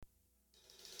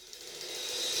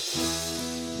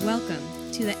Welcome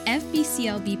to the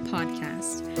FBCLB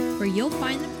podcast, where you'll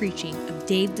find the preaching of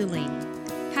Dave Delaney,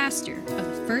 pastor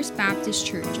of the First Baptist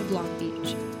Church of Long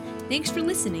Beach. Thanks for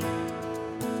listening.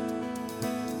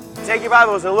 Take your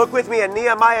Bibles and look with me at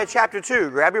Nehemiah chapter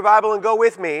 2. Grab your Bible and go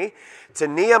with me to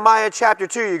Nehemiah chapter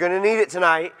 2. You're going to need it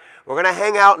tonight. We're going to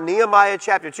hang out in Nehemiah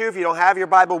chapter 2. If you don't have your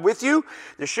Bible with you,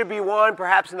 there should be one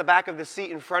perhaps in the back of the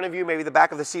seat in front of you, maybe the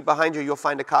back of the seat behind you. You'll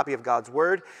find a copy of God's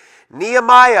Word.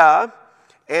 Nehemiah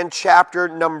and chapter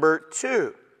number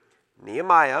 2.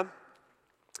 Nehemiah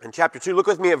and chapter 2. Look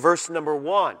with me at verse number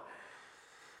 1.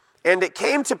 And it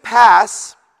came to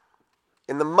pass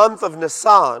in the month of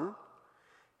Nisan,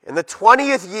 in the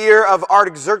 20th year of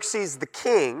Artaxerxes the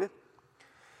king,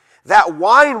 that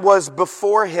wine was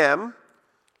before him,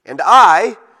 and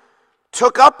I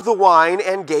took up the wine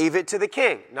and gave it to the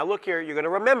king. Now look here, you're going to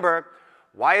remember,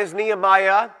 why is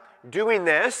Nehemiah doing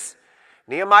this?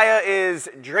 Nehemiah is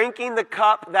drinking the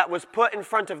cup that was put in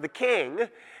front of the king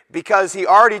because he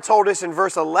already told us in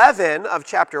verse 11 of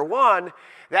chapter 1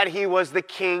 that he was the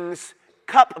king's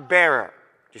cupbearer.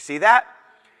 Do you see that?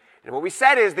 And what we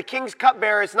said is the king's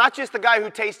cupbearer is not just the guy who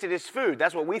tasted his food.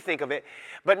 That's what we think of it.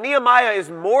 But Nehemiah is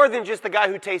more than just the guy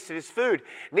who tasted his food.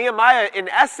 Nehemiah, in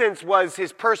essence, was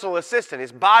his personal assistant,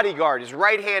 his bodyguard, his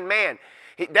right-hand man.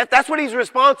 That's what he's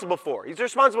responsible for. He's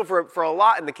responsible for a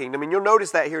lot in the kingdom, and you'll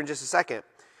notice that here in just a second.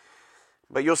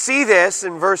 But you'll see this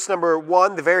in verse number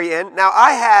 1, the very end. Now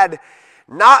I had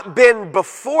not been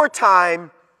before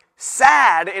time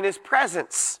sad in his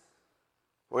presence.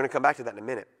 We're going to come back to that in a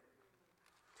minute.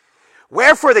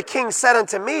 Wherefore the king said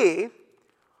unto me,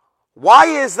 why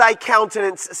is thy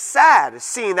countenance sad,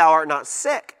 seeing thou art not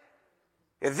sick?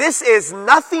 This is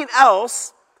nothing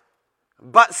else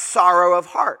but sorrow of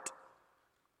heart.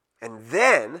 And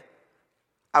then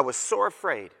I was sore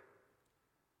afraid.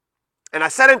 And I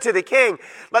said unto the king,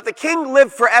 let the king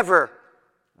live forever.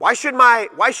 Why should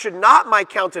not my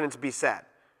countenance be sad?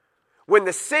 When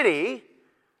the city,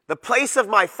 the place of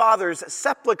my father's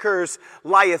sepulchres,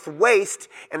 lieth waste,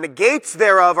 and the gates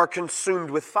thereof are consumed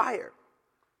with fire.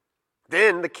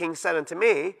 Then the king said unto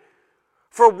me,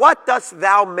 for what dost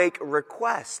thou make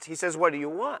request? He says, what do you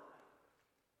want?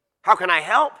 How can I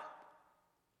help?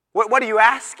 What are you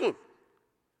asking?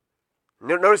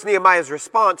 Notice Nehemiah's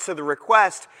response to the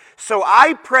request. So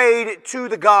I prayed to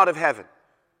the God of heaven.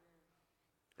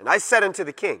 And I said unto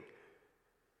the king,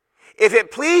 if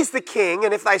it please the king,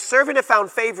 and if thy servant have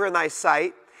found favor in thy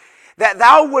sight, that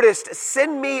thou wouldest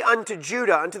send me unto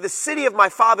Judah, unto the city of my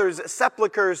father's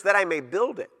sepulchres, that I may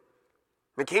build it.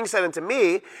 The king said unto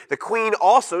me, the queen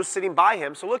also sitting by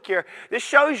him. So look here, this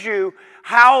shows you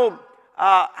how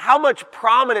much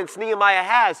prominence Nehemiah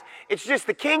has. It's just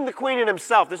the king, the queen, and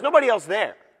himself. There's nobody else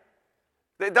there.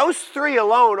 Those three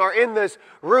alone are in this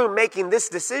room making this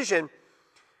decision.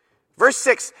 Verse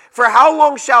 6, for how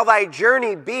long shall thy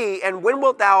journey be, and when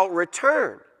wilt thou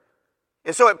return?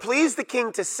 And so it pleased the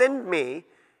king to send me,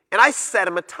 and I set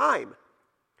him a time.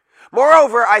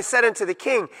 Moreover, I said unto the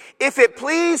king, if it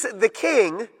please the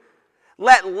king,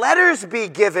 let letters be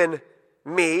given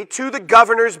me to the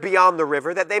governors beyond the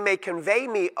river, that they may convey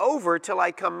me over till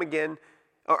I come again,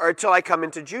 or till I come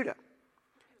into Judah.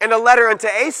 And a letter unto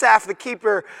Asaph, the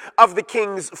keeper of the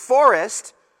king's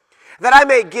forest, that I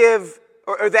may give,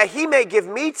 or that he may give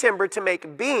me timber to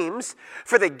make beams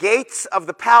for the gates of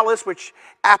the palace which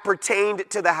appertained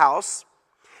to the house,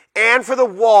 and for the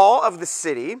wall of the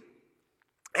city,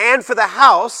 and for the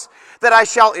house that I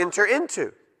shall enter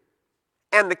into.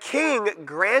 And the king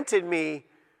granted me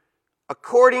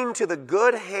according to the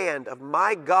good hand of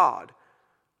my God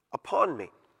upon me.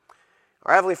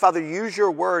 Our Heavenly Father, use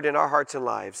your word in our hearts and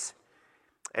lives.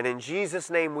 And in Jesus'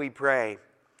 name we pray.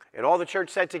 And all the church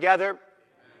said together,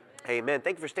 amen.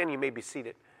 Thank you for standing. You may be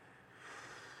seated.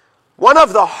 One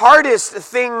of the hardest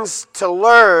things to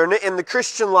learn in the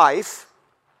Christian life,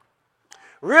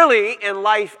 really in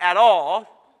life at all,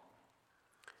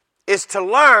 is to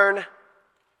learn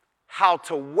how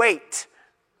to wait.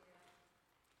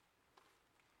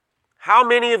 How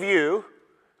many of you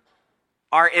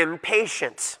are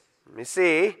impatient? Let me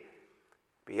see.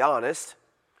 Be honest.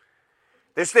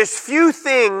 There's few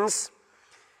things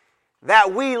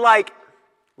that we like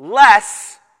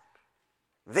less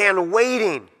than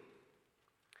waiting.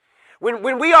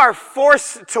 When we are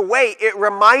forced to wait, it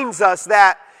reminds us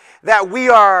that we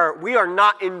are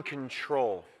not in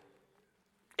control.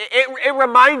 It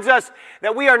reminds us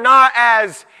that we are not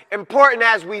as important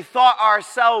as we thought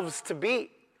ourselves to be.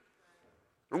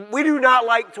 We do not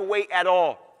like to wait at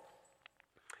all.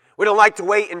 We don't like to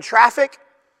wait in traffic.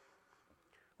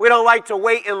 We don't like to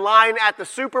wait in line at the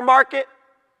supermarket.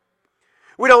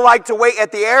 We don't like to wait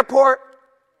at the airport.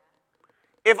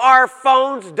 If our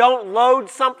phones don't load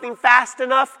something fast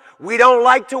enough, we don't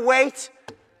like to wait.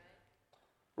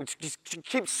 We just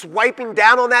keep swiping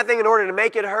down on that thing in order to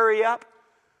make it hurry up.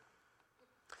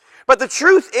 But the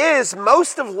truth is,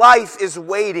 most of life is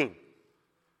waiting.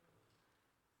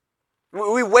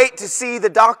 We wait to see the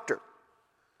doctor.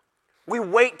 We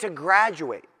wait to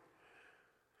graduate.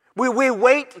 We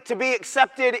wait to be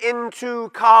accepted into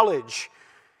college.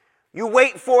 You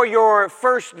wait for your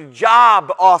first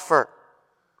job offer.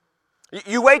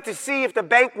 You wait to see if the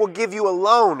bank will give you a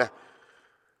loan.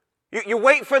 You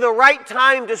wait for the right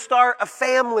time to start a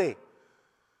family.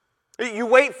 You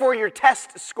wait for your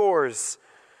test scores.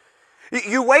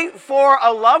 You wait for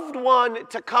a loved one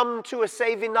to come to a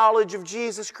saving knowledge of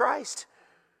Jesus Christ.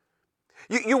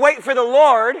 You wait for the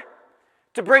Lord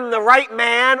to bring the right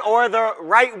man or the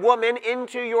right woman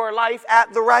into your life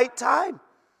at the right time.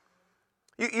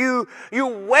 You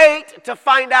wait to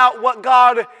find out what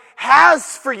God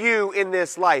has for you in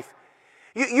this life.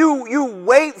 You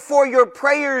wait for your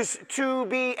prayers to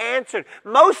be answered.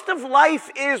 Most of life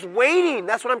is waiting.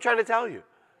 That's what I'm trying to tell you.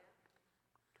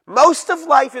 Most of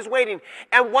life is waiting.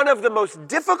 And one of the most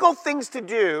difficult things to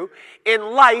do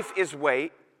in life is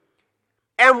wait.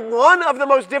 And one of the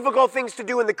most difficult things to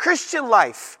do in the Christian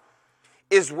life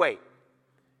is wait.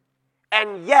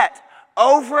 And yet,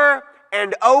 over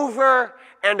and over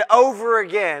and over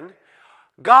again,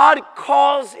 God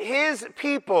calls His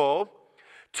people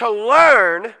to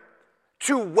learn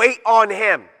to wait on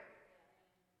Him.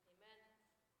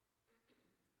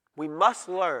 We must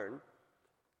learn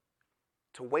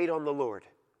to wait on the Lord.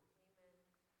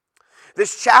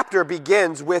 This chapter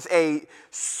begins with a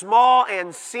small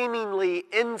and seemingly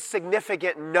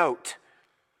insignificant note.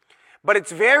 But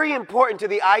it's very important to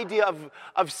the idea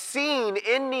of seeing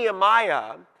in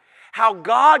Nehemiah how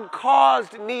God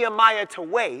caused Nehemiah to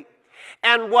wait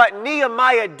and what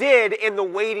Nehemiah did in the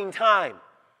waiting time.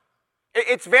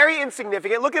 It's very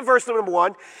insignificant. Look at verse number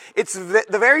 1. It's the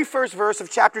very first verse of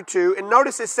chapter 2. And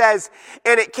notice it says,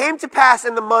 "And it came to pass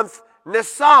in the month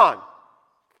Nisan."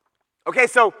 Okay,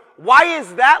 so why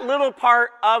is that little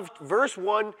part of verse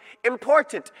 1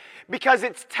 important? Because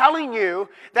it's telling you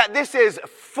that this is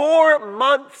 4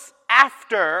 months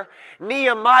after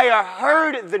Nehemiah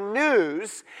heard the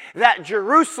news that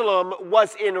Jerusalem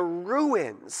was in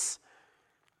ruins.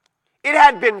 It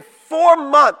had been 4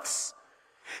 months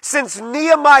since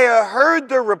Nehemiah heard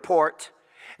the report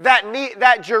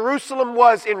that Jerusalem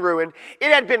was in ruin.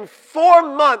 It had been 4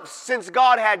 months since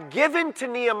God had given to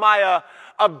Nehemiah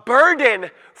a burden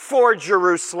for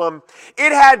Jerusalem.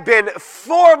 It had been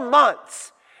 4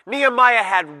 months. Nehemiah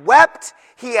had wept,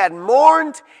 he had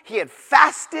mourned, he had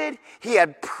fasted, he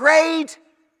had prayed.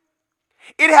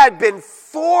 It had been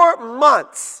 4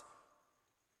 months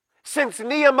since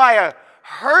Nehemiah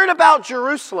heard about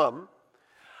Jerusalem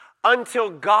until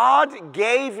God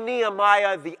gave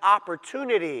Nehemiah the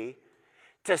opportunity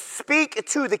to speak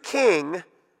to the king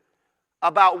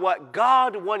about what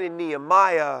God wanted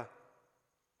Nehemiah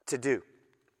to do.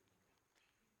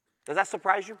 Does that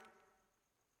surprise you?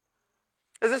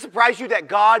 Does it surprise you that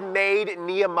God made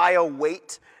Nehemiah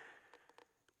wait?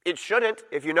 It shouldn't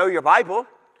if you know your Bible.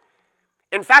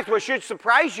 In fact, what should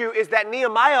surprise you is that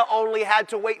Nehemiah only had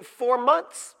to wait 4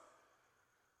 months.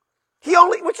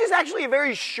 Which is actually a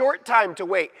very short time to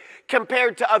wait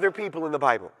compared to other people in the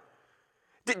Bible.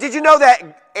 Did you know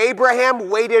that Abraham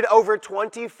waited over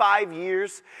 25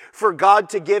 years for God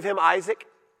to give him Isaac?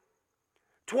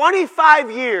 25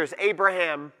 years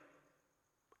Abraham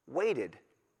waited.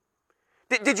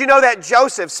 Did you know that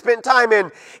Joseph spent time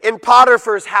in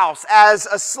Potiphar's house as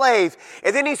a slave,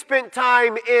 and then he spent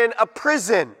time in a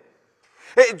prison?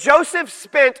 Joseph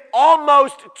spent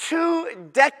almost 2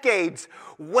 decades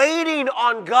waiting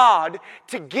on God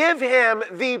to give him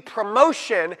the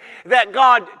promotion that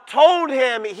God told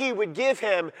him He would give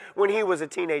him when he was a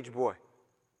teenage boy.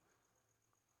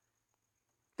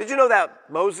 Did you know that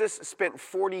Moses spent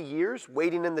 40 years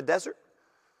waiting in the desert?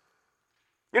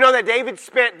 You know that David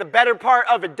spent the better part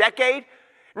of a decade,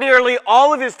 nearly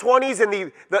all of his 20s and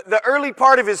the early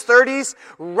part of his 30s,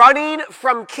 running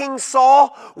from King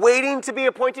Saul, waiting to be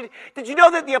appointed? Did you know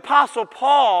that the Apostle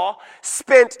Paul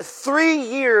spent 3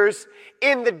 years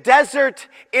in the desert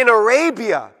in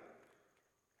Arabia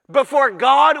before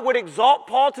God would exalt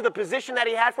Paul to the position that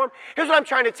He had for him? Here's what I'm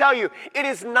trying to tell you. It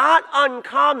is not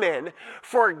uncommon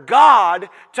for God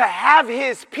to have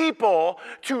His people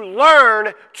to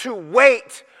learn to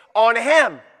wait on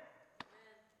Him.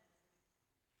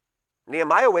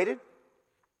 Nehemiah waited.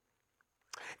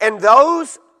 And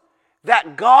those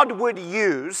that God would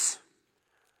use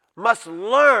must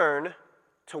learn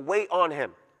to wait on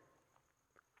Him.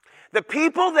 The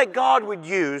people that God would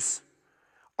use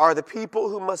are the people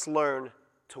who must learn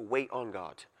to wait on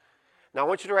God. Now, I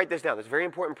want you to write this down. It's a very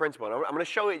important principle. And I'm going to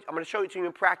show it to you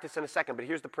in practice in a second, but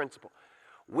here's the principle.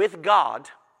 With God,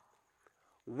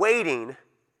 waiting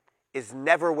is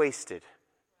never wasted.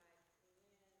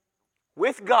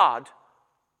 With God,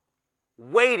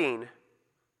 waiting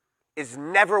is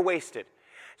never wasted.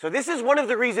 So this is one of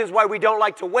the reasons why we don't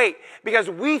like to wait, because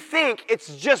we think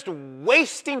it's just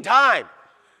wasting time.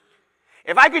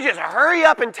 If I could just hurry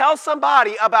up and tell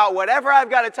somebody about whatever I've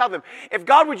got to tell them, if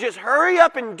God would just hurry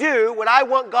up and do what I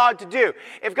want God to do,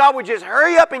 if God would just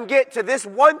hurry up and get to this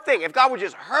one thing, if God would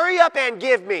just hurry up and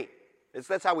give me,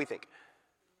 that's how we think.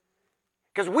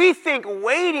 Because we think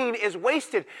waiting is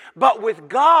wasted, but with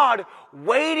God,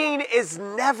 waiting is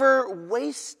never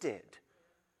wasted.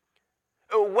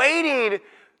 Waiting,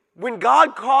 when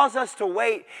God calls us to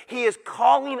wait, He is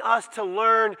calling us to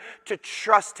learn to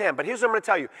trust Him. But here's what I'm going to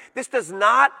tell you. This does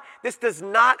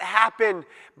not happen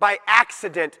by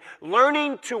accident.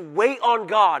 Learning to wait on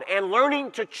God and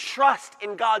learning to trust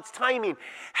in God's timing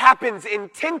happens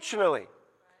intentionally.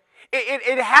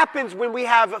 It happens when we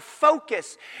have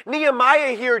focus.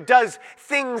 Nehemiah here does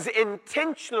things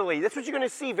intentionally. That's what you're going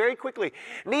to see very quickly.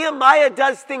 Nehemiah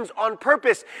does things on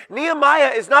purpose. Nehemiah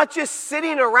is not just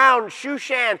sitting around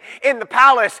Shushan in the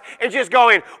palace and just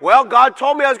going, well, God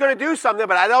told me I was going to do something,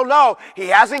 but I don't know. He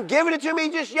hasn't given it to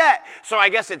me just yet, so I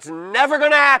guess it's never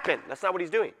going to happen. That's not what he's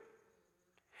doing.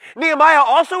 Nehemiah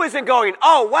also isn't going,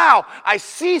 oh, wow, I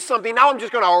see something. Now I'm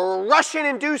just going to rush in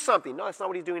and do something. No, that's not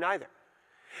what he's doing either.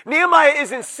 Nehemiah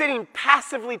isn't sitting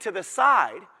passively to the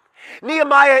side.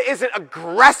 Nehemiah isn't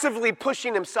aggressively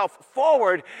pushing himself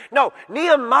forward. No,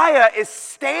 Nehemiah is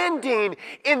standing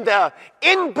in the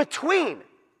in-between,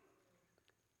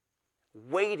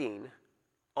 waiting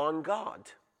on God,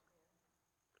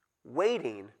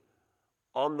 waiting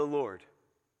on the Lord.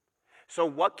 So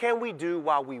what can we do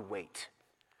while we wait?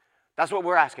 That's what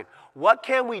we're asking. What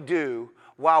can we do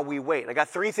while we wait? I got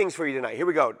 3 things for you tonight. Here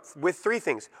we go. With 3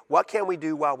 things. What can we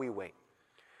do while we wait?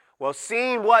 Well,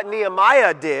 seeing what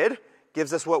Nehemiah did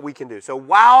gives us what we can do. So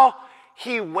while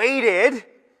he waited,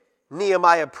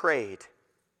 Nehemiah prayed.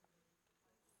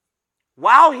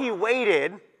 While he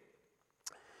waited,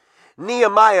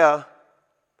 Nehemiah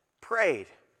prayed.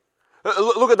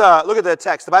 Look at the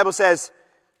text. The Bible says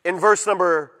in verse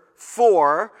number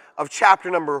 4 of chapter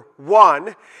number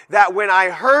 1, that when I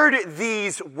heard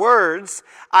these words,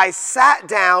 I sat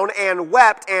down and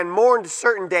wept and mourned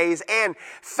certain days and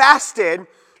fasted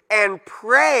and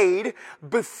prayed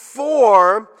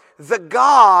before the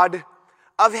God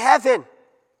of heaven.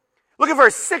 Look at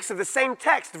verse 6 of the same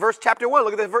text, chapter 1.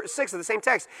 Look at verse 6 of the same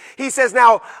text. He says,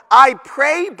 now I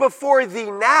pray before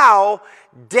thee now,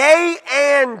 day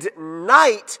and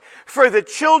night, for the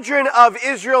children of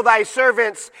Israel thy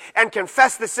servants, and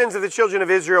confess the sins of the children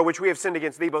of Israel, which we have sinned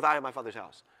against thee, both I and my father's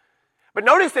house. But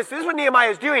notice this is what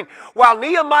Nehemiah is doing. While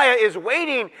Nehemiah is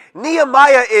waiting,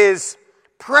 Nehemiah is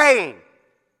praying.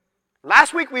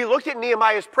 Last week we looked at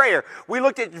Nehemiah's prayer. We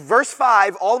looked at verse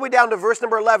 5 all the way down to verse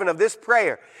number 11 of this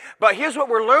prayer. But here's what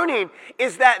we're learning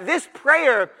is that this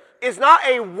prayer is not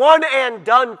a one and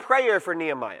done prayer for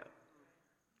Nehemiah.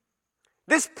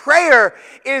 This prayer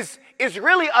is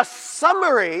really a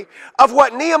summary of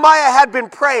what Nehemiah had been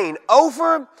praying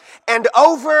over and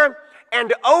over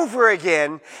and over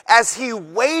again as he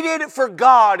waited for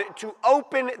God to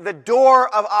open the door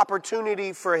of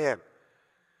opportunity for him.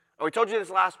 We told you this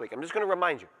last week. I'm just going to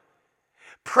remind you.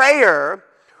 Prayer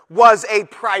was a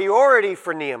priority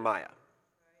for Nehemiah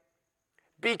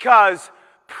because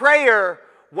prayer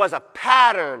was a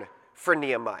pattern for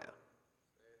Nehemiah.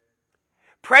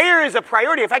 Prayer is a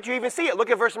priority. In fact, you even see it.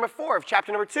 Look at verse number 4 of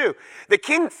chapter number 2. The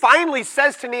king finally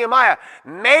says to Nehemiah,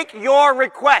 make your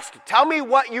request. Tell me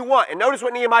what you want. And notice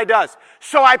what Nehemiah does.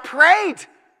 So I prayed.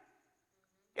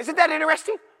 Isn't that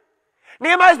interesting?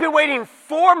 Nehemiah's been waiting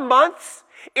 4 months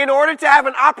in order to have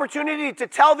an opportunity to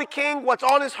tell the king what's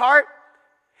on his heart.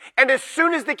 And as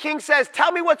soon as the king says,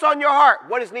 tell me what's on your heart,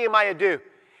 what does Nehemiah do?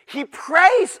 He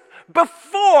prays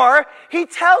before he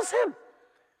tells him,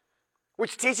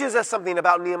 which teaches us something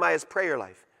about Nehemiah's prayer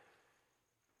life.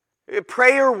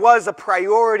 Prayer was a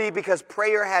priority because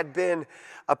prayer had been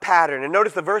a pattern. And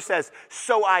notice the verse says,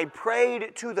 so I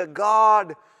prayed to the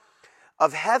God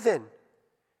of heaven.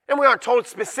 And we aren't told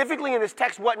specifically in this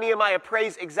text what Nehemiah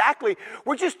prays exactly.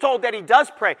 We're just told that he does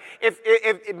pray.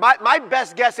 My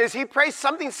best guess is he prays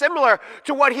something similar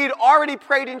to what he'd already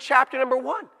prayed in chapter number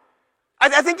 1.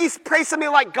 I think he prays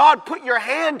something like, God, put your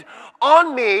hand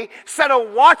on me, set a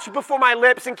watch before my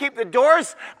lips, and keep the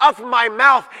doors of my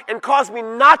mouth, and cause me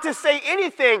not to say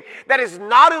anything that is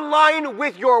not in line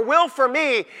with your will for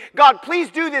me. God,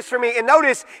 please do this for me. And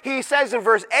notice he says in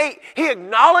verse 8, he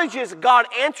acknowledges God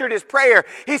answered his prayer.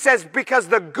 He says, because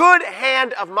the good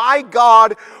hand of my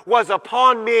God was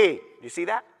upon me. You see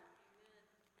that?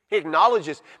 He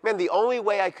acknowledges, man, the only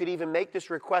way I could even make this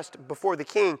request before the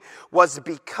king was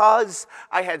because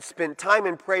I had spent time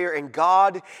in prayer, and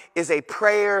God is a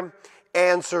prayer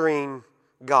answering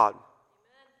God.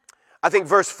 I think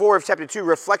verse 4 of chapter 2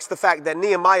 reflects the fact that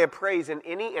Nehemiah prays in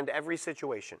any and every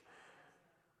situation.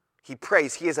 He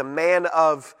prays. He is a man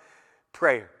of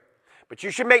prayer. But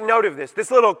you should make note of this. This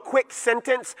little quick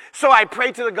sentence, so I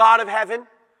pray to the God of heaven.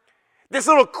 This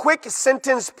little quick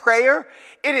sentence prayer,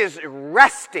 it is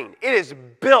resting. It is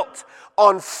built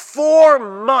on 4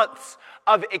 months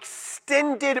of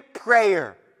extended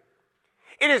prayer.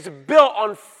 It is built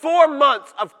on 4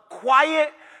 months of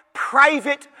quiet,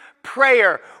 private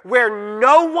prayer where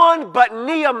no one but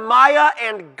Nehemiah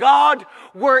and God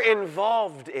were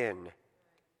involved in.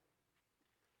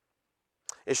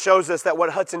 It shows us that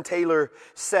what Hudson Taylor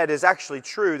said is actually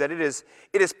true, that it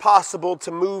is possible to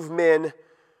move men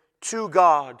to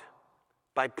God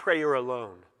by prayer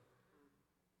alone.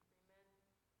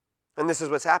 And this is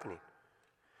what's happening.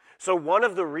 So one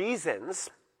of the reasons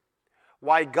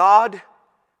why God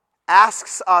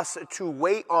asks us to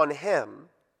wait on him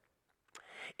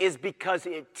is because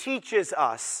it teaches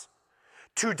us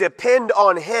to depend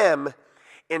on him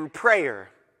in prayer.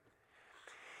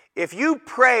 If you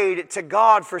prayed to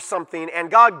God for something and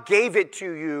God gave it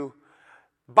to you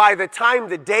by the time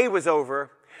the day was over,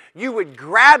 you would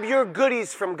grab your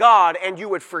goodies from God and you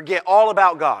would forget all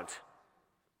about God.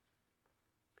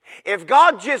 If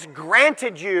God just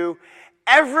granted you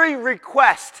every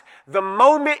request the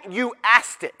moment you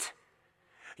asked it,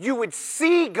 you would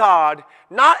see God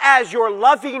not as your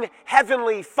loving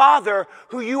heavenly Father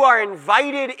who you are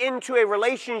invited into a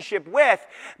relationship with,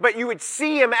 but you would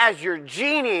see him as your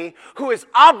genie who is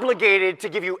obligated to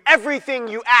give you everything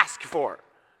you ask for.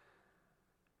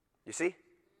 You see?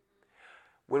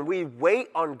 When we wait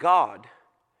on God,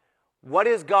 what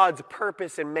is God's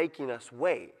purpose in making us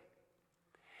wait?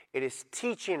 It is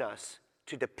teaching us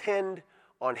to depend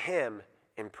on him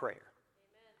in prayer.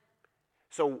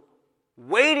 So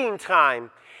waiting time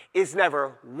is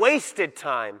never wasted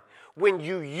time when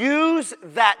you use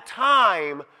that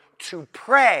time to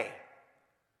pray.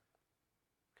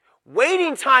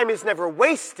 Waiting time is never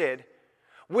wasted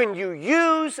when you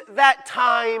use that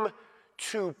time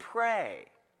to pray.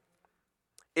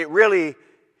 It really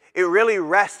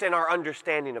rests in our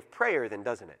understanding of prayer then,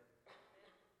 doesn't it?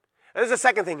 And there's a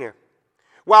second thing here.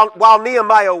 While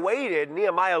Nehemiah waited,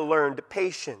 Nehemiah learned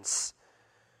patience.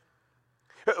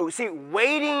 See,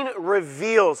 waiting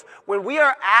reveals, when we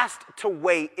are asked to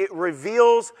wait, it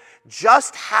reveals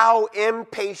just how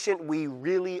impatient we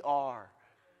really are.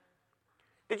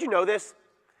 Did you know this?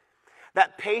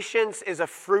 That patience is a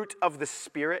fruit of the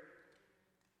Spirit?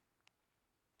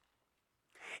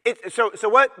 So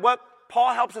what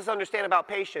Paul helps us understand about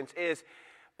patience is,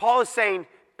 Paul is saying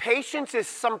patience is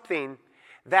something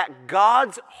that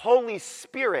God's Holy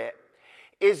Spirit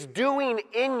is doing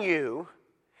in you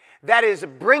that is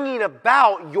bringing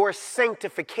about your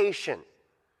sanctification.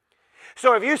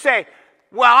 So if you say,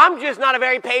 well, I'm just not a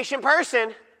very patient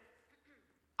person.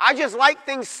 I just like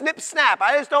things snip, snap.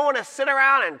 I just don't want to sit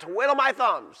around and twiddle my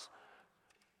thumbs.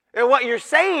 And what you're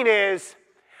saying is,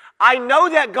 I know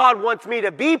that God wants me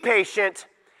to be patient.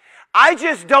 I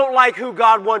just don't like who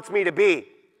God wants me to be.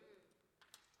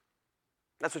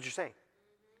 That's what you're saying.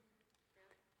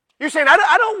 You're saying,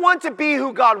 I don't want to be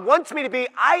who God wants me to be.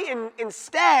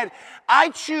 Instead, I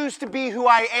choose to be who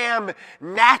I am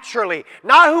naturally.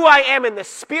 Not who I am in the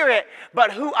spirit,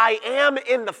 but who I am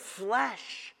in the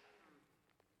flesh.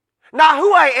 Not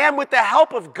who I am with the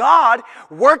help of God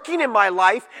working in my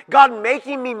life, God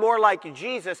making me more like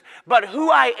Jesus, but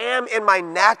who I am in my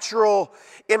natural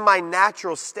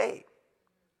state.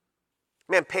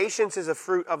 Man, patience is a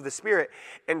fruit of the Spirit,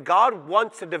 and God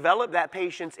wants to develop that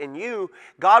patience in you.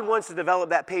 God wants to develop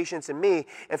that patience in me.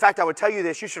 In fact, I would tell you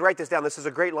this. You should write this down. This is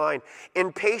a great line.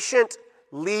 Impatient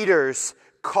leaders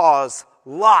cause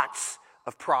lots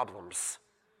of problems.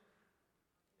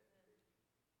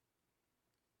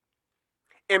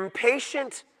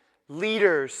 Impatient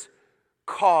leaders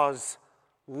cause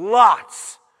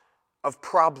lots of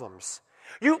problems.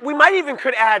 We might even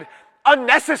could add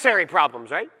unnecessary problems,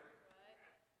 right?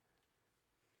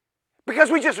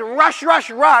 Because we just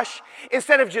rush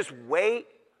instead of just wait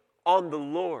on the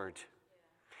Lord.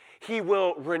 He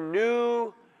will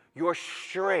renew your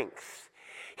strength.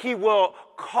 He will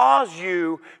cause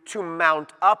you to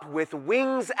mount up with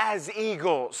wings as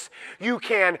eagles. You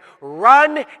can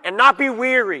run and not be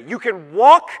weary. You can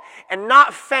walk and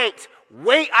not faint.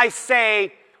 Wait, I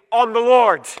say, on the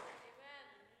Lord.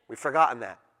 We've forgotten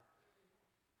that.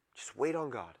 Just wait on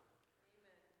God.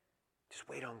 Just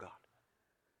wait on God.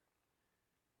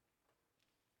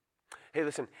 Hey,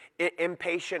 listen,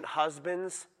 impatient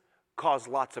husbands cause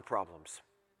lots of problems.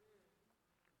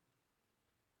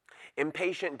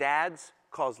 Impatient dads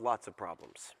cause lots of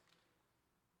problems.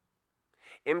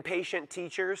 Impatient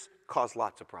teachers cause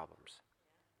lots of problems.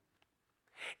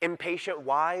 Impatient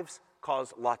wives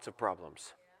cause lots of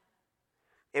problems.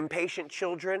 Impatient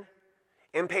children,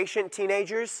 impatient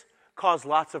teenagers cause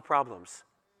lots of problems.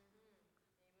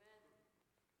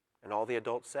 And all the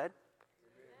adults said?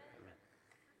 Amen.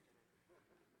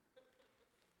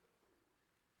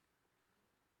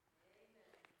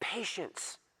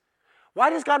 Patience. Why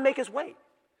does God make us wait?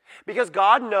 Because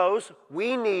God knows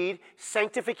we need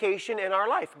sanctification in our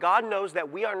life. God knows that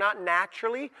we are not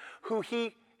naturally who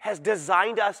He has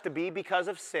designed us to be because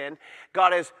of sin.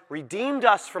 God has redeemed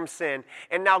us from sin,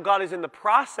 and now God is in the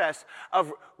process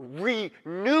of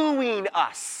renewing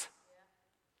us.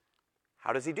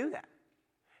 How does He do that?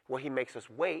 Well, He makes us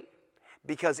wait,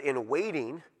 because in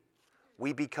waiting,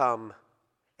 we become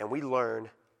and we learn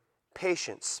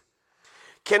patience.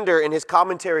 Kinder, in his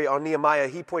commentary on Nehemiah,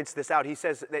 he points this out. He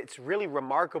says that it's really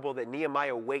remarkable that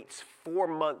Nehemiah waits 4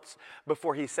 months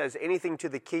before he says anything to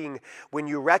the king, when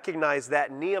you recognize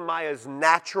that Nehemiah's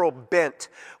natural bent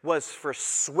was for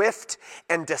swift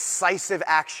and decisive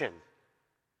action.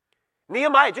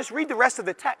 Nehemiah, just read the rest of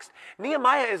the text.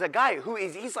 Nehemiah is a guy who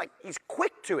he's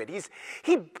quick to it.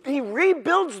 He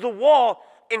rebuilds the wall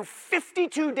in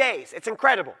 52 days. It's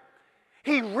incredible.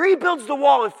 He rebuilds the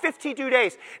wall in 52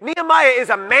 days. Nehemiah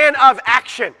is a man of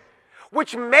action,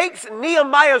 which makes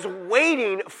Nehemiah's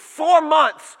waiting 4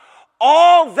 months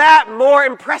all that more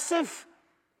impressive.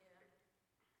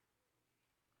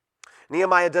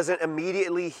 Nehemiah doesn't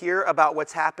immediately hear about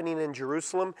what's happening in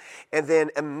Jerusalem and then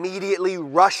immediately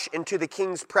rush into the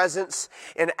king's presence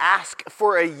and ask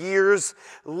for a year's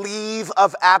leave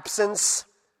of absence.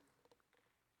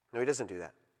 No, he doesn't do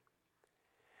that.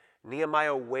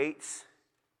 Nehemiah waits.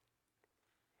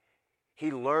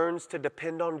 He learns to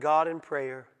depend on God in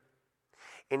prayer,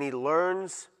 and he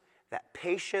learns that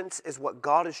patience is what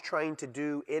God is trying to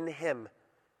do in him.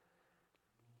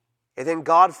 And then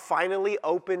God finally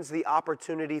opens the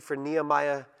opportunity for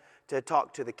Nehemiah to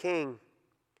talk to the king,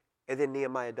 and then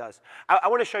Nehemiah does. I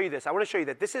want to show you this. I want to show you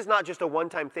that this is not just a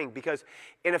one-time thing, because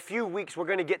in a few weeks we're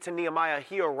going to get to Nehemiah.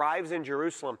 He arrives in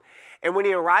Jerusalem, and when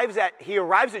he arrives at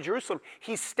Jerusalem,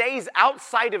 he stays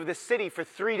outside of the city for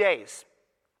 3 days.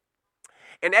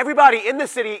 And everybody in the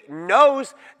city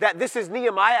knows that this is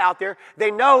Nehemiah out there.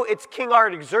 They know it's King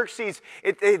Artaxerxes.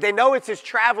 They know it's his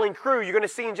traveling crew. You're going to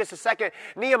see in just a second.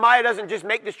 Nehemiah doesn't just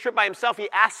make this trip by himself. He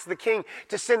asks the king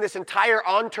to send this entire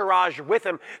entourage with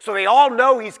him. So they all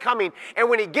know he's coming. And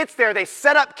when he gets there, they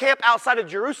set up camp outside of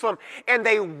Jerusalem and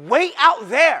they wait out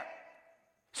there.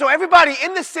 So everybody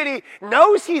in the city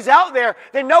knows he's out there.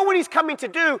 They know what he's coming to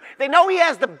do. They know he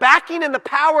has the backing and the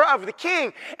power of the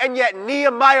king. And yet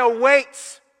Nehemiah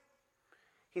waits.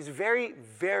 He's a very,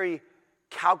 very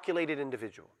calculated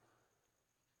individual.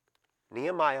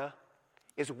 Nehemiah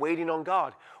is waiting on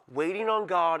God. Waiting on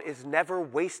God is never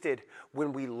wasted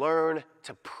when we learn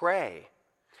to pray.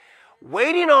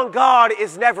 Waiting on God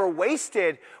is never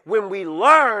wasted when we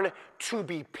learn to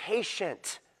be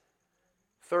patient.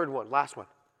 Third one, last one.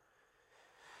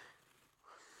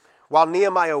 While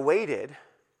Nehemiah waited,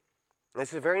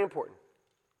 this is very important,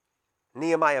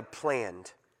 Nehemiah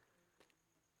planned.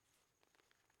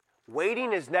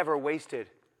 Waiting is never wasted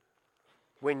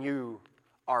when you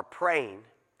are praying.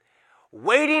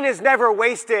 Waiting is never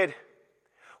wasted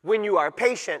when you are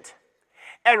patient.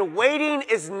 And waiting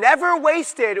is never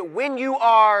wasted when you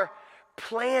are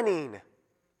planning.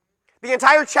 The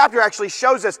entire chapter actually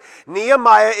shows us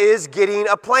Nehemiah is getting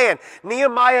a plan.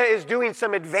 Nehemiah is doing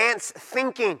some advanced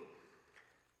thinking.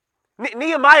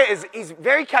 Nehemiah he's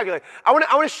very calculated. I want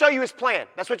to show you his plan.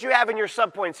 That's what you have in your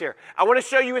subpoints here. I want to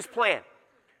show you his plan.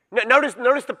 Notice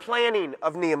the planning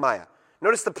of Nehemiah.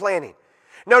 Notice the planning.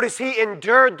 Notice he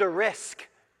endured the risk.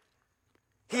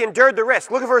 He endured the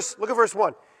risk. Look at verse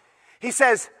 1. He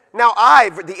says, now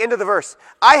the end of the verse,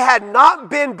 I had not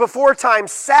been before time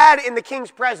sad in the king's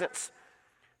presence.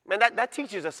 Man, that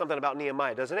teaches us something about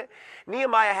Nehemiah, doesn't it?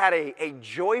 Nehemiah had a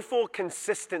joyful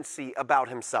consistency about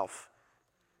himself.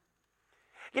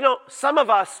 You know, some of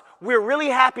us, we're really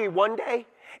happy one day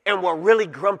and we're really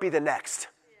grumpy the next.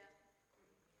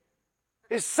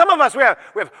 Some of us, we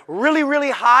have really,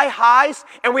 really high highs,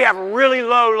 and we have really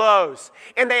low lows.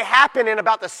 And they happen in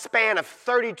about the span of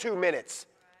 32 minutes.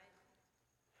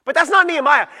 But that's not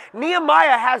Nehemiah.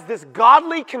 Nehemiah has this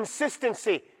godly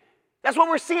consistency. That's what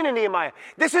we're seeing in Nehemiah.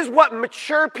 This is what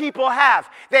mature people have.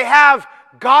 They have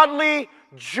godly,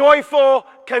 joyful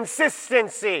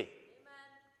consistency.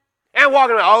 And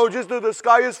walking around, just the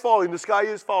sky is falling, the sky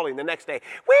is falling. The next day,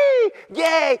 whee,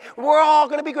 yay, we're all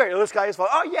going to be great. The sky is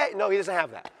falling. Oh, yay. No, he doesn't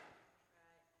have that.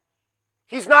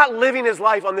 He's not living his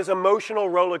life on this emotional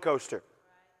roller coaster.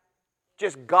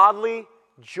 Just godly,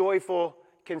 joyful,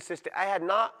 consistent. I had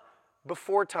not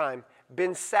before time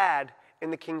been sad in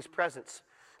the king's presence.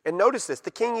 And notice this,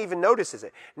 the king even notices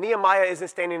it. Nehemiah isn't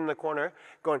standing in the corner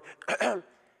going,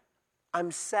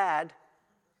 I'm sad.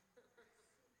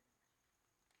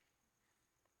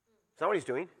 That's not what he's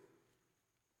doing.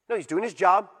 No, he's doing his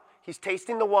job. He's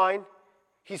tasting the wine.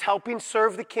 He's helping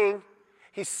serve the king.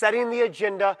 He's setting the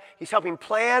agenda. He's helping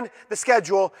plan the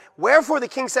schedule. Wherefore the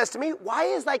king says to me, why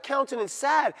is thy countenance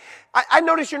sad? I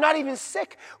notice you're not even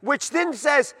sick. Which then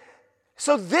says,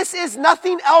 so this is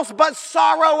nothing else but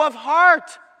sorrow of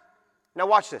heart. Now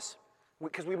watch this,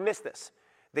 because we missed this.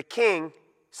 The king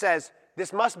says,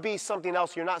 this must be something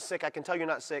else. You're not sick. I can tell you're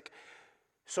not sick.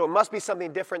 So it must be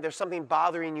something different. There's something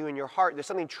bothering you in your heart. There's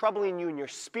something troubling you in your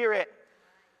spirit.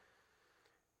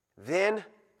 Then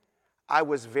I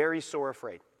was very sore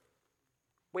afraid.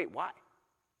 Wait, why?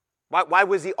 Why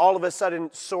was he all of a sudden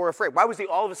sore afraid? Why was he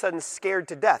all of a sudden scared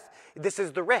to death? This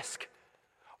is the risk.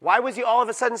 Why was he all of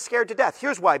a sudden scared to death?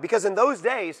 Here's why. Because in those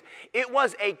days, it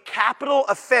was a capital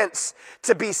offense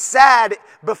to be sad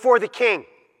before the king.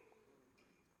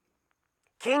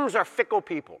 Kings are fickle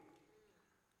people.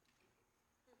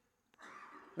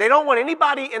 They don't want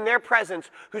anybody in their presence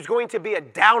who's going to be a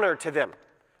downer to them.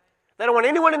 They don't want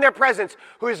anyone in their presence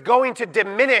who is going to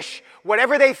diminish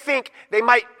whatever they think they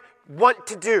might want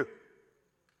to do.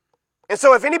 And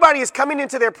so if anybody is coming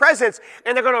into their presence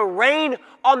and they're going to rain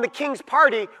on the king's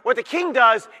party, what the king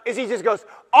does is he just goes,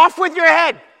 off with your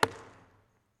head.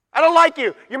 I don't like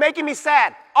you. You're making me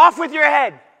sad. Off with your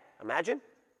head. Imagine.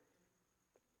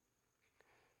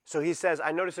 So he says,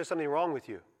 I notice there's something wrong with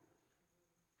you.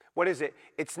 What is it?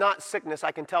 It's not sickness,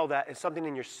 I can tell that. It's something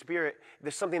in your spirit.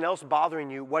 There's something else bothering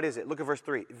you. What is it? Look at verse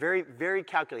 3. Very, very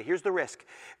calculated. Here's the risk.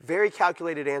 Very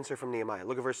calculated answer from Nehemiah.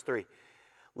 Look at verse 3.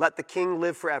 Let the king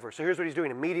live forever. So here's what he's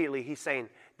doing. Immediately he's saying,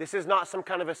 this is not some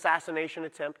kind of assassination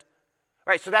attempt.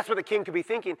 Right, so that's what the king could be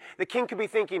thinking. The king could be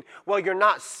thinking, well, you're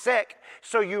not sick,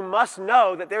 so you must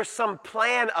know that there's some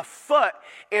plan afoot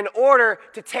in order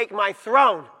to take my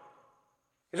throne.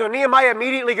 So Nehemiah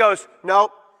immediately goes,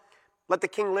 no. Let the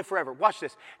king live forever. Watch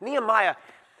this. Nehemiah,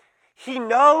 he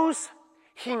knows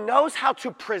how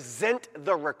to present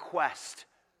the request.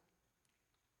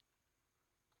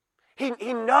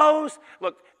 He knows,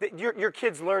 look, your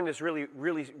kids learn this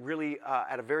really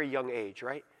at a very young age,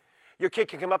 right? Your kid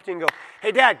can come up to you and go,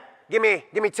 hey, Dad, give me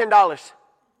 $10.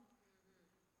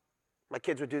 My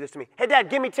kids would do this to me. Hey, Dad,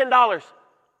 give me $10.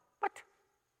 What?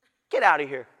 Get out of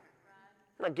here.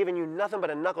 I'm not giving you nothing but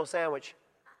a knuckle sandwich.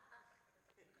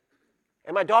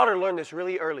 And my daughter learned this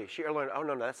really early. She learned, oh,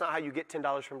 no, that's not how you get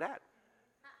 $10 from Dad.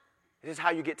 This is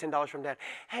how you get $10 from Dad.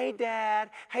 Hey,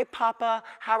 Dad. Hey, Papa.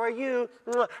 How are you?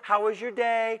 How was your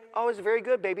day? Oh, it's very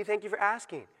good, baby. Thank you for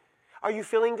asking. Are you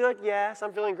feeling good? Yes,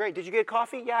 I'm feeling great. Did you get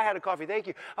coffee? Yeah, I had a coffee. Thank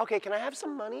you. Okay, can I have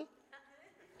some money?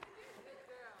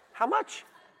 How much?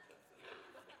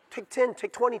 Take 10,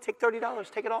 take 20, take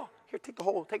 $30. Take it all. Here,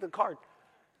 take the card.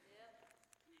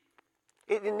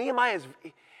 Nehemiah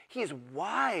he is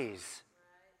wise.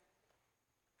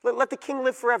 Let the king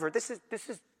live forever. There's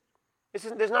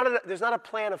not a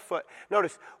plan afoot.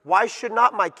 Notice, why should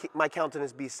not my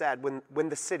countenance be sad when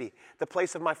the city, the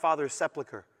place of my father's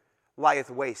sepulchre,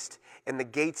 lieth waste, and the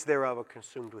gates thereof are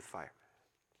consumed with fire?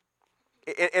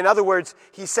 In other words,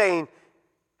 he's saying,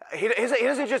 he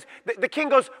doesn't just, the king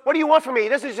goes, what do you want from me? He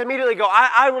doesn't just immediately go,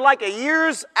 I would like a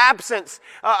year's absence.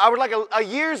 I would like a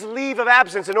year's leave of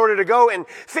absence in order to go and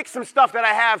fix some stuff that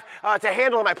I have to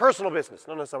handle in my personal business.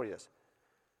 No, somebody does.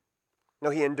 No,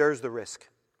 he endures the risk.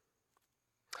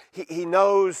 He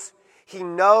knows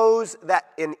that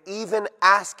in even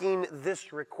asking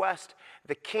this request,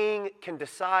 the king can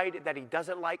decide that he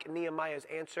doesn't like Nehemiah's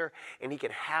answer, and he can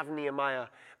have Nehemiah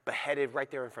beheaded right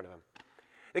there in front of him.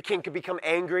 The king could become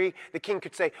angry. The king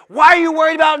could say, why are you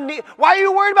worried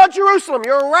about Jerusalem?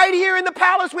 You're right here in the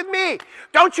palace with me.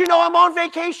 Don't you know I'm on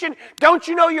vacation? Don't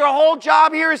you know your whole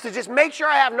job here is to just make sure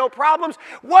I have no problems?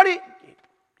 You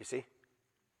see?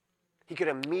 He could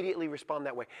immediately respond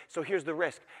that way. So here's the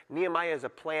risk. Nehemiah is a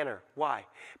planner. Why?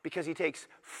 Because he takes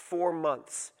 4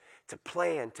 months to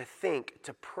plan, to think,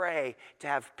 to pray, to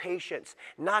have patience,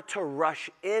 not to rush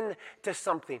into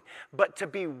something, but to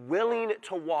be willing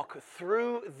to walk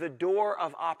through the door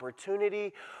of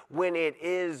opportunity when it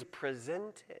is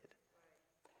presented.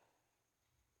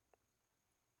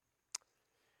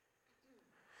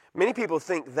 Many people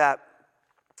think that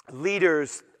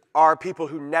leaders are people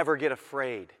who never get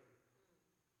afraid.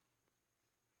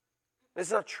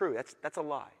 That's not true. That's a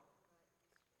lie.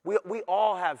 We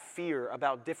all have fear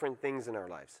about different things in our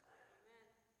lives.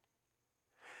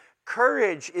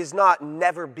 Courage is not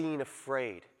never being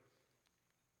afraid.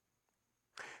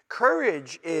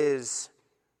 Courage is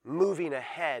moving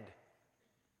ahead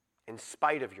in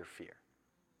spite of your fear.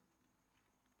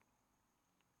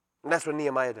 And that's what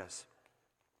Nehemiah does.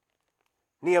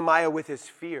 Nehemiah, with his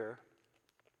fear,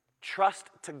 trusts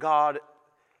to God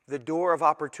the door of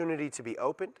opportunity to be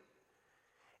opened.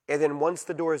 And then once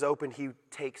the door is open, he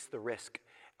takes the risk.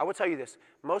 I will tell you this,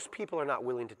 most people are not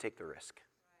willing to take the risk.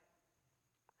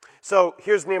 So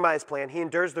here's Nehemiah's plan. He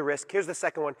endures the risk. Here's the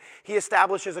second one. He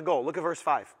establishes a goal. Look at verse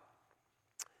 5.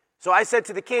 So I said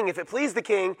to the king, if it please the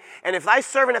king, and if thy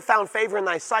servant have found favor in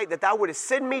thy sight, that thou wouldest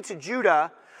send me to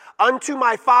Judah unto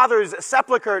my father's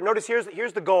sepulchre. Notice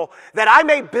here's the goal, that I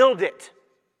may build it.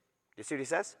 You see what he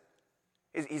says?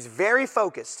 He's very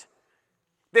focused.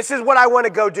 This is what I want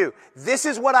to go do. This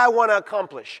is what I want to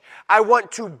accomplish. I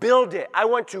want to build it. I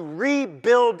want to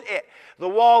rebuild it. The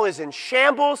wall is in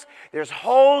shambles. There's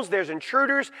holes. There's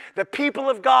intruders. The people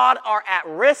of God are at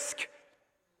risk.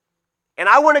 And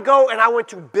I want to go and I want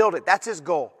to build it. That's his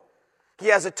goal. He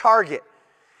has a target.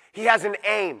 He has an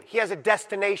aim. He has a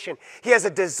destination. He has a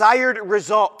desired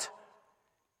result.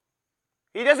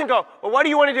 He doesn't go, well, what do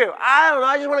you want to do? I don't know.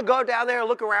 I just want to go down there and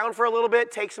look around for a little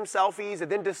bit, take some selfies, and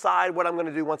then decide what I'm going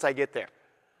to do once I get there.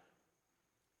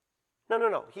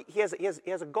 No. He has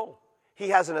a goal. He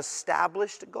has an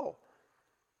established goal.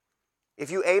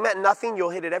 If you aim at nothing,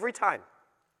 you'll hit it every time.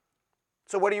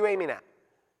 So what are you aiming at?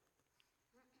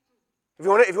 If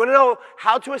you want to know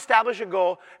how to establish a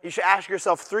goal, you should ask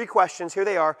yourself 3 questions. Here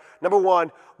they are. Number 1,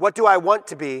 what do I want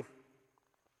to be?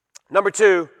 Number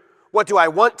 2, what do I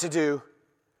want to do?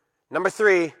 Number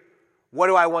 3, what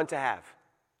do I want to have?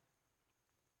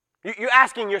 You're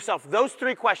asking yourself those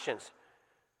 3 questions.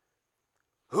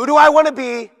 Who do I want to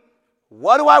be?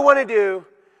 What do I want to do?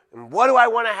 And what do I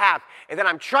want to have? And then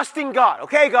I'm trusting God.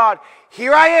 Okay, God,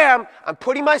 here I am. I'm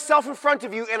putting myself in front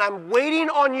of you, and I'm waiting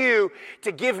on you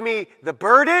to give me the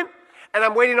burden, and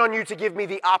I'm waiting on you to give me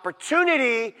the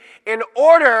opportunity in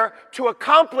order to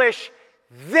accomplish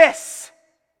this.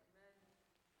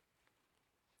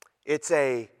 It's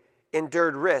a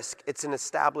endured risk. It's an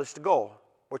established goal.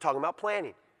 We're talking about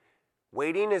planning.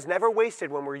 Waiting is never wasted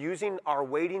when we're using our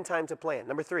waiting time to plan.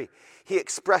 Number 3, he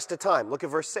expressed a time. Look at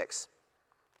verse 6.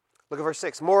 Look at verse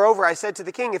 6. Moreover, I said to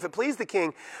the king, if it please the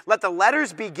king, let the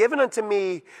letters be given unto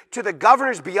me to the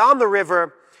governors beyond the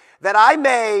river, that I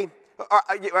may...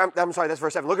 I'm sorry, that's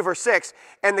verse 7. Look at verse 6.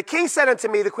 And the king said unto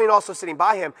me, the queen also sitting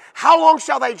by him, how long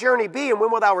shall thy journey be, and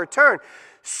when wilt thou return?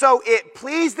 So it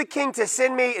pleased the king to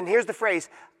send me, and here's the phrase,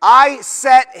 I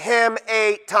set him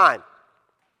a time.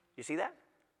 You see that?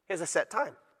 He has a set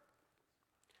time.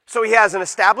 So he has an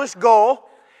established goal.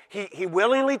 He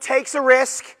willingly takes a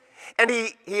risk, and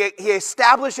he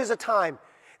establishes a time.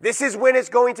 This is when it's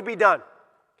going to be done.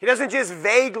 He doesn't just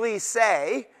vaguely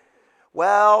say,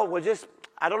 well,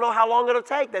 I don't know how long it'll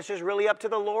take. That's just really up to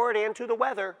the Lord and to the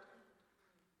weather.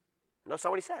 No, that's not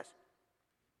what he says.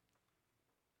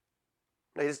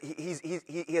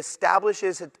 He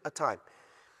establishes a time.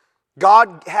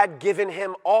 God had given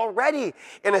him already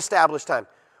an established time.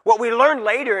 What we learn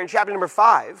later in chapter number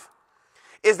 5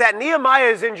 is that Nehemiah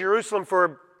is in Jerusalem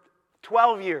for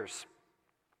 12 years.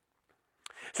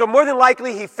 So more than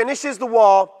likely he finishes the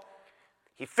wall,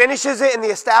 he finishes it in the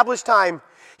established time,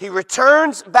 he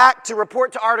returns back to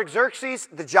report to Artaxerxes,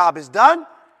 the job is done,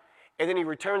 and then he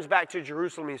returns back to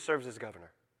Jerusalem and he serves as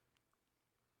governor.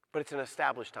 But it's an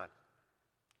established time.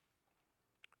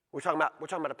 We're talking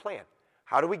about a plan.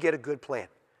 How do we get a good plan?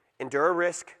 Endure a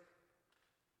risk.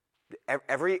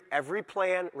 Every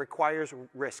plan requires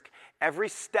risk. Every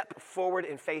step forward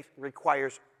in faith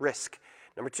requires risk.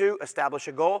 Number 2, establish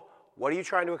a goal. What are you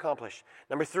trying to accomplish?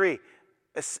 Number 3,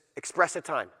 express a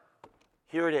time.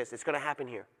 Here it is. It's going to happen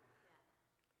here.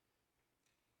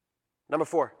 Number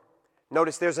 4,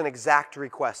 notice there's an exact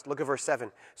request. Look at verse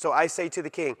 7. So I say to the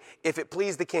king, if it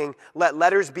please the king, let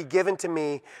letters be given to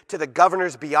me to the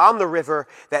governors beyond the river,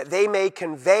 that they may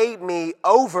convey me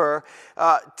over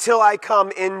till I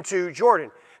come into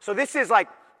Jordan. So this is like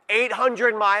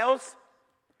 800 miles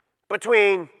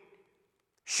between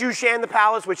Shushan the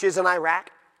palace, which is in Iraq,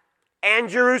 and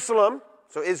Jerusalem,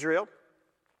 so Israel.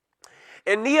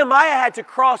 And Nehemiah had to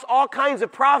cross all kinds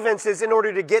of provinces in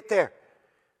order to get there.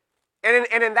 And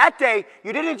in that day,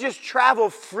 you didn't just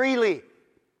travel freely.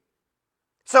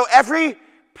 So every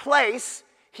place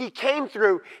he came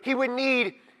through, he would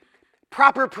need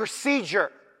proper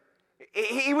procedure.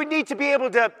 He would need to be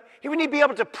able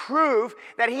to prove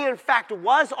that he in fact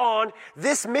was on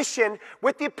this mission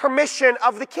with the permission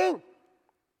of the king.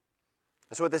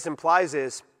 And so what this implies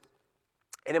is,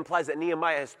 it implies that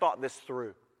Nehemiah has thought this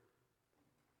through.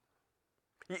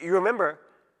 You remember,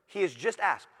 he has just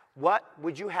asked, what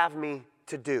would you have me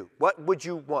to do? What would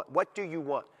you want? What do you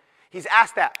want? He's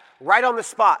asked that right on the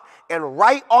spot. And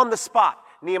right on the spot,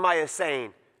 Nehemiah is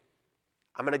saying,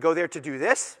 I'm going to go there to do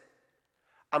this.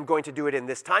 I'm going to do it in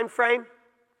this time frame.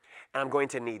 And I'm going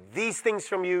to need these things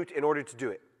from you in order to do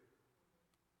it.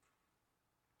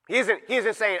 He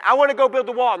isn't saying, I want to go build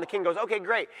the wall. And the king goes, okay,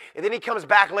 great. And then he comes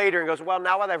back later and goes, well,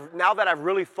 now that I've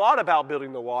really thought about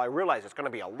building the wall, I realize it's going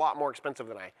to be a lot more expensive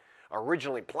than I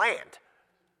originally planned.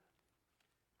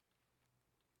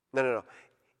 No.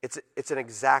 It's an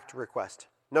exact request.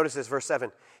 Notice this, verse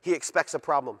 7. He expects a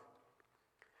problem.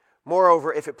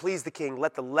 Moreover, if it please the king,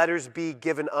 let the letters be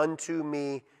given unto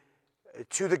me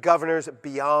to the governors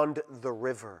beyond the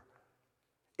river.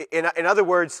 In other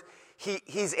words,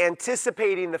 he's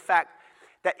anticipating the fact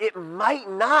that it might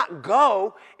not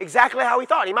go exactly how he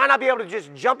thought. He might not be able to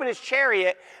just jump in his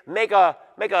chariot, make a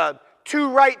 2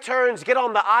 right turns, get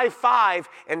on the I-5,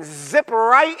 and zip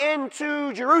right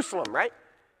into Jerusalem, right?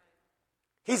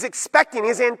 He's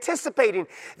anticipating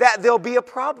that there'll be a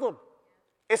problem.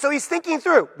 And so he's thinking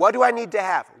through, what do I need to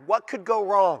have? What could go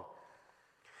wrong?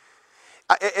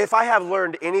 If I have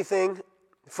learned anything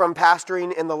from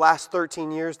pastoring in the last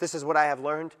 13 years, this is what I have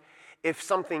learned. If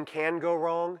something can go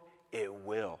wrong, it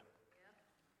will.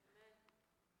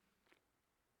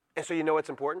 And so you know what's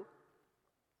important?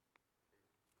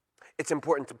 It's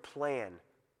important to plan.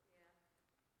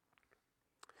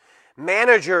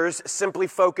 Managers simply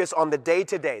focus on the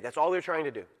day-to-day. That's all they're trying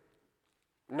to do.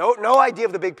 No idea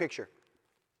of the big picture.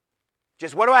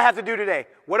 Just what do I have to do today?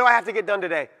 What do I have to get done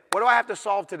today? What do I have to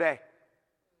solve today?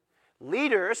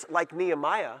 Leaders like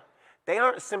Nehemiah, they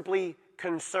aren't simply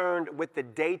concerned with the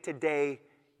day-to-day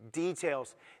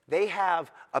details. They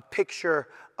have a picture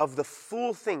of the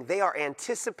full thing. They are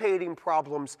anticipating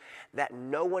problems that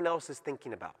no one else is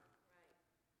thinking about.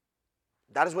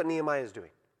 That is what Nehemiah is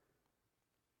doing.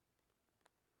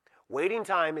 Waiting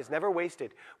time is never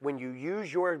wasted when you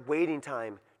use your waiting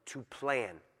time to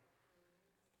plan.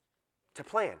 To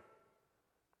plan.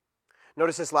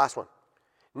 Notice this last one.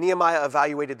 Nehemiah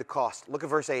evaluated the cost. Look at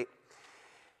verse 8.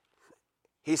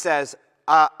 He says,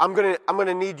 I'm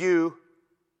gonna need you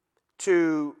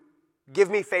to give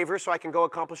me favors so I can go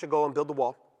accomplish a goal and build the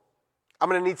wall. I'm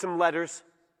going to need some letters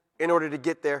in order to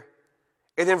get there.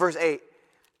 And then verse 8,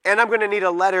 and I'm going to need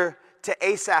a letter to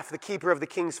Asaph, the keeper of the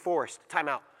king's forest. Time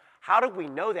out. How do we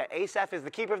know that Asaph is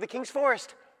the keeper of the king's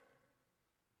forest?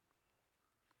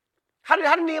 How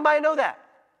did Nehemiah know that?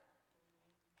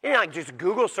 You know, just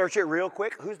Google search it real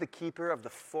quick. Who's the keeper of the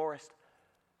forest?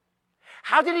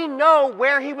 How did he know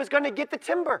where he was going to get the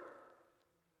timber?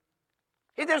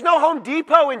 There's no Home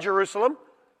Depot in Jerusalem.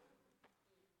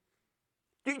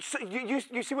 You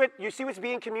see what's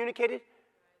being communicated?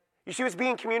 You see what's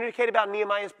being communicated about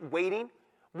Nehemiah's waiting?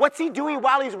 What's he doing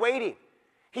while he's waiting?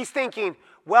 He's thinking,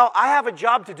 well, I have a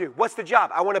job to do. What's the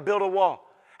job? I want to build a wall.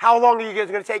 How long are you guys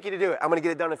going to take you to do it? I'm going to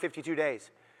get it done in 52 days.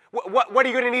 What are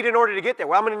you going to need in order to get there?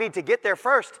 Well, I'm going to need to get there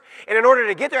first. And in order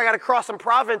to get there, I got to cross some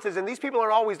provinces, and these people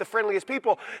aren't always the friendliest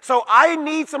people. So I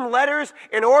need some letters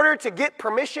in order to get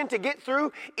permission to get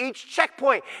through each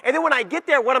checkpoint. And then when I get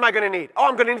there, what am I going to need? Oh,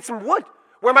 I'm going to need some wood.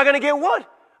 Where am I going to get wood?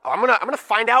 Oh, I'm going to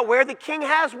find out where the king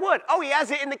has wood. Oh, he has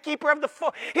it in the keeper of the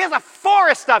forest. He has a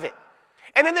forest of it.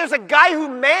 And then there's a guy who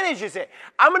manages it.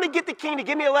 I'm going to get the king to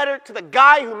give me a letter to the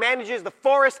guy who manages the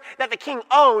forest that the king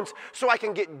owns so I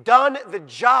can get done the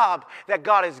job that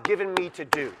God has given me to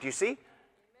do. Do you see?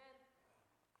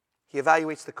 He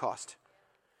evaluates the cost.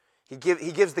 He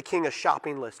gives the king a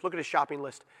shopping list. Look at his shopping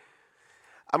list.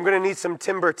 I'm going to need some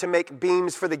timber to make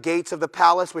beams for the gates of the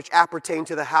palace which appertain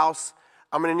to the house.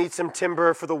 I'm going to need some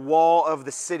timber for the wall of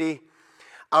the city.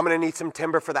 I'm going to need some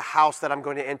timber for the house that I'm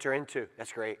going to enter into.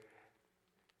 That's great.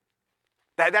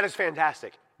 That is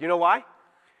fantastic. You know why?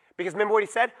 Because remember what he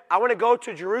said? I want to go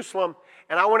to Jerusalem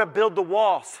and I want to build the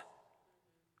walls.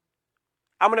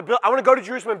 I want to go to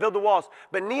Jerusalem and build the walls.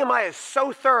 But Nehemiah is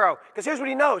so thorough because here's what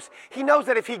he knows. He knows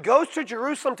that if he goes to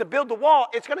Jerusalem to build the wall,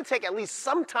 it's going to take at least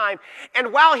some time.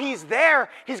 And while he's there,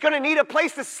 he's going to need a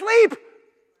place to sleep.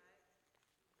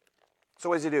 So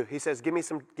what does he do? He says, give me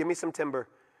some timber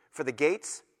for the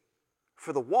gates,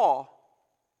 for the wall,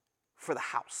 for the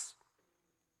house.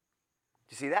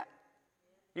 Do you see that?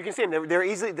 You can see them. They're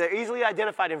easily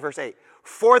identified in verse 8.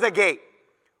 For the gate,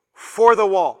 for the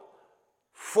wall,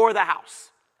 for the house.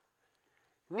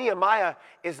 Nehemiah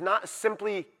is not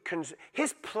simply,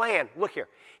 his plan, look here,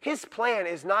 his plan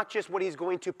is not just what he's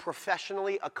going to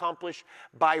professionally accomplish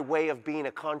by way of being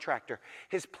a contractor.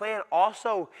 His plan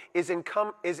also his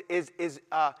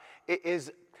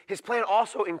plan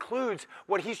also includes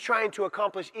what he's trying to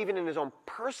accomplish even in his own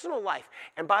personal life.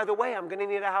 And by the way, I'm going to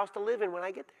need a house to live in when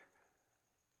I get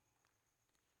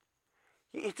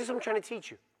there. This is what I'm trying to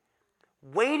teach you.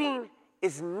 Waiting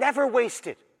is never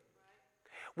wasted.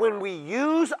 When we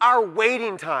use our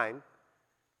waiting time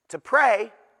to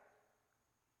pray,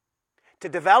 to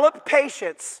develop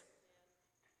patience,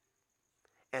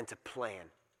 and to plan.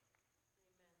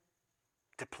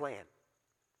 To plan.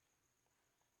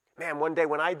 Man, one day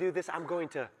when I do this, I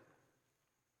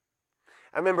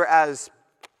remember as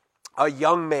a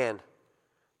young man,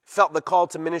 felt the call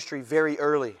to ministry very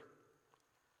early.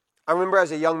 I remember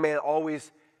as a young man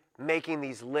always making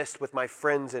these lists with my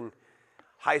friends in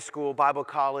high school, Bible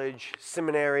college,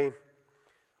 seminary.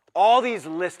 All these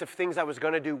lists of things I was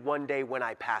going to do one day when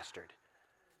I pastored.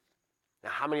 Now,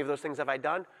 how many of those things have I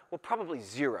done? Well, probably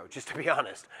zero, just to be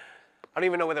honest. I don't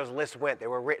even know where those lists went. They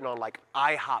were written on like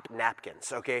IHOP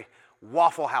napkins, okay?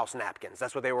 Waffle House napkins.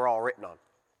 That's what they were all written on.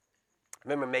 I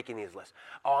remember making these lists.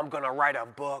 Oh, I'm going to write a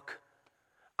book.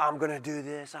 I'm going to do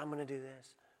this. I'm going to do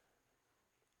this.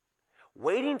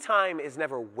 Waiting time is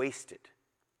never wasted.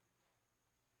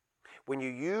 When you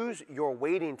use your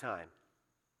waiting time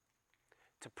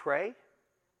to pray,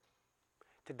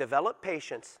 to develop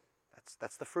patience,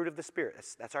 that's the fruit of the Spirit.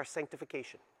 That's our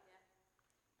sanctification.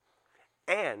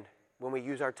 And when we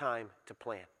use our time to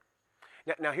plan.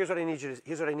 Now here's what I need you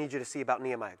to see about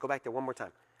Nehemiah. Go back there one more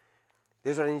time.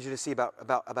 Here's what I need you to see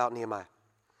about Nehemiah.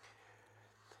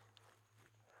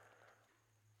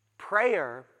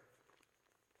 Prayer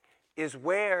is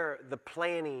where the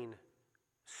planning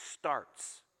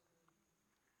starts.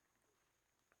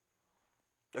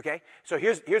 Okay? So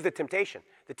here's the temptation.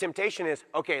 The temptation is,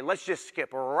 okay, let's just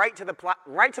skip right to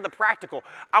the practical.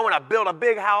 I want to build a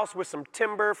big house with some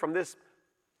timber from this.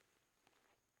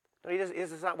 No,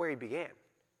 this is not where he began.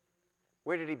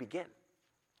 Where did he begin?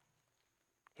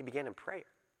 He began in prayer.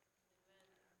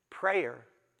 Prayer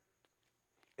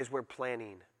is where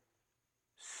planning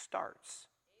starts.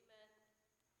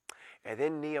 And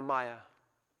then Nehemiah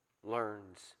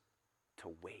learns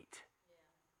to wait.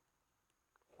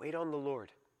 Wait on the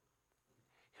Lord.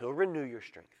 He'll renew your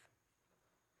strength.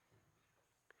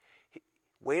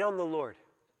 Wait on the Lord.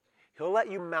 He'll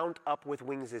let you mount up with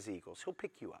wings as eagles. He'll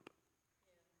pick you up.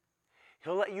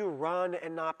 He'll let you run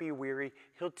and not be weary.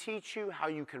 He'll teach you how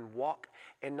you can walk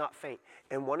and not faint.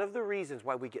 And one of the reasons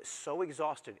why we get so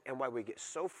exhausted and why we get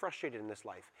so frustrated in this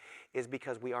life is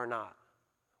because we are not.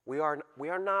 We are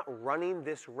not running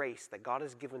this race that God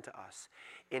has given to us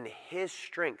in His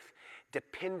strength,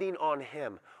 depending on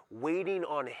Him, waiting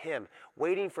on Him,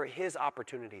 waiting for His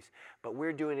opportunities, but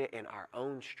we're doing it in our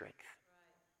own strength.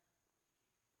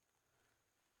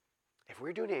 If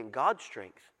we're doing it in God's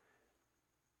strength,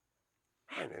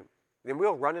 man, then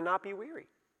we'll run and not be weary.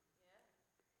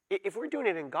 If we're doing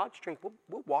it in God's strength,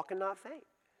 we'll walk and not faint.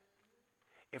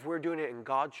 If we're doing it in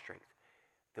God's strength,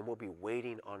 then we'll be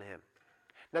waiting on Him.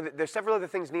 Now, there's several other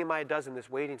things Nehemiah does in this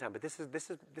waiting time, but this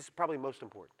is probably most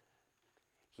important.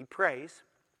 He prays,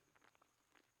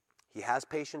 he has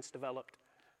patience developed,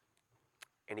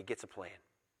 and he gets a plan.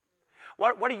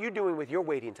 What are you doing with your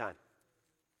waiting time?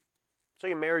 So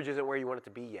your marriage isn't where you want it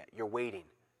to be yet. You're waiting.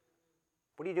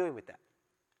 What are you doing with that?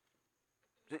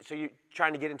 So you're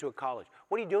trying to get into a college.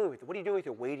 What are you doing with it? What are you doing with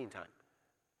your waiting time?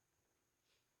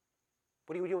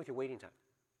 What are you doing with your waiting time?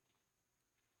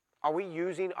 Are we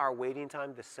using our waiting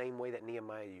time the same way that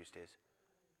Nehemiah used his?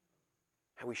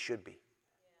 And we should be.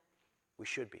 We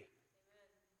should be.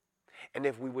 And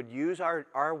if we would use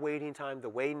our waiting time the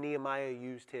way Nehemiah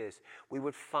used his, we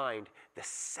would find the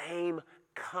same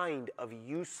kind of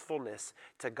usefulness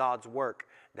to God's work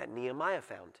that Nehemiah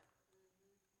found.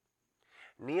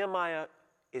 Nehemiah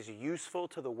is useful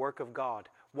to the work of God.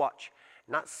 Watch,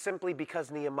 not simply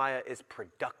because Nehemiah is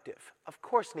productive. Of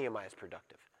course Nehemiah is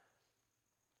productive.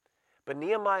 But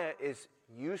Nehemiah is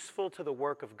useful to the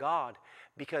work of God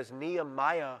because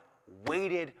Nehemiah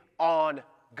waited on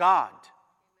God.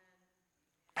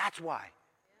 That's why.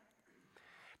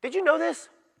 Did you know this?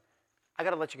 I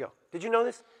got to let you go. Did you know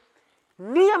this?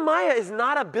 Nehemiah is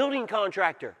not a building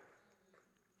contractor.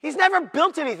 He's never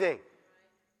built anything.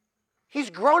 He's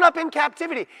grown up in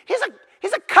captivity.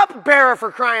 He's a cupbearer,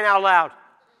 for crying out loud.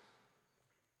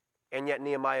 And yet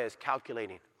Nehemiah is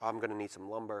calculating, oh, I'm going to need some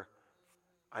lumber.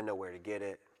 I know where to get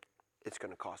it. It's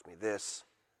going to cost me this.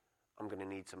 I'm going to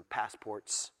need some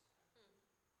passports.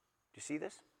 Do you see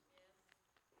this?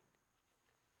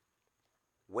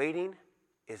 Waiting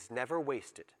is never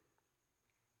wasted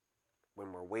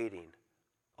when we're waiting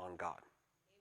on God.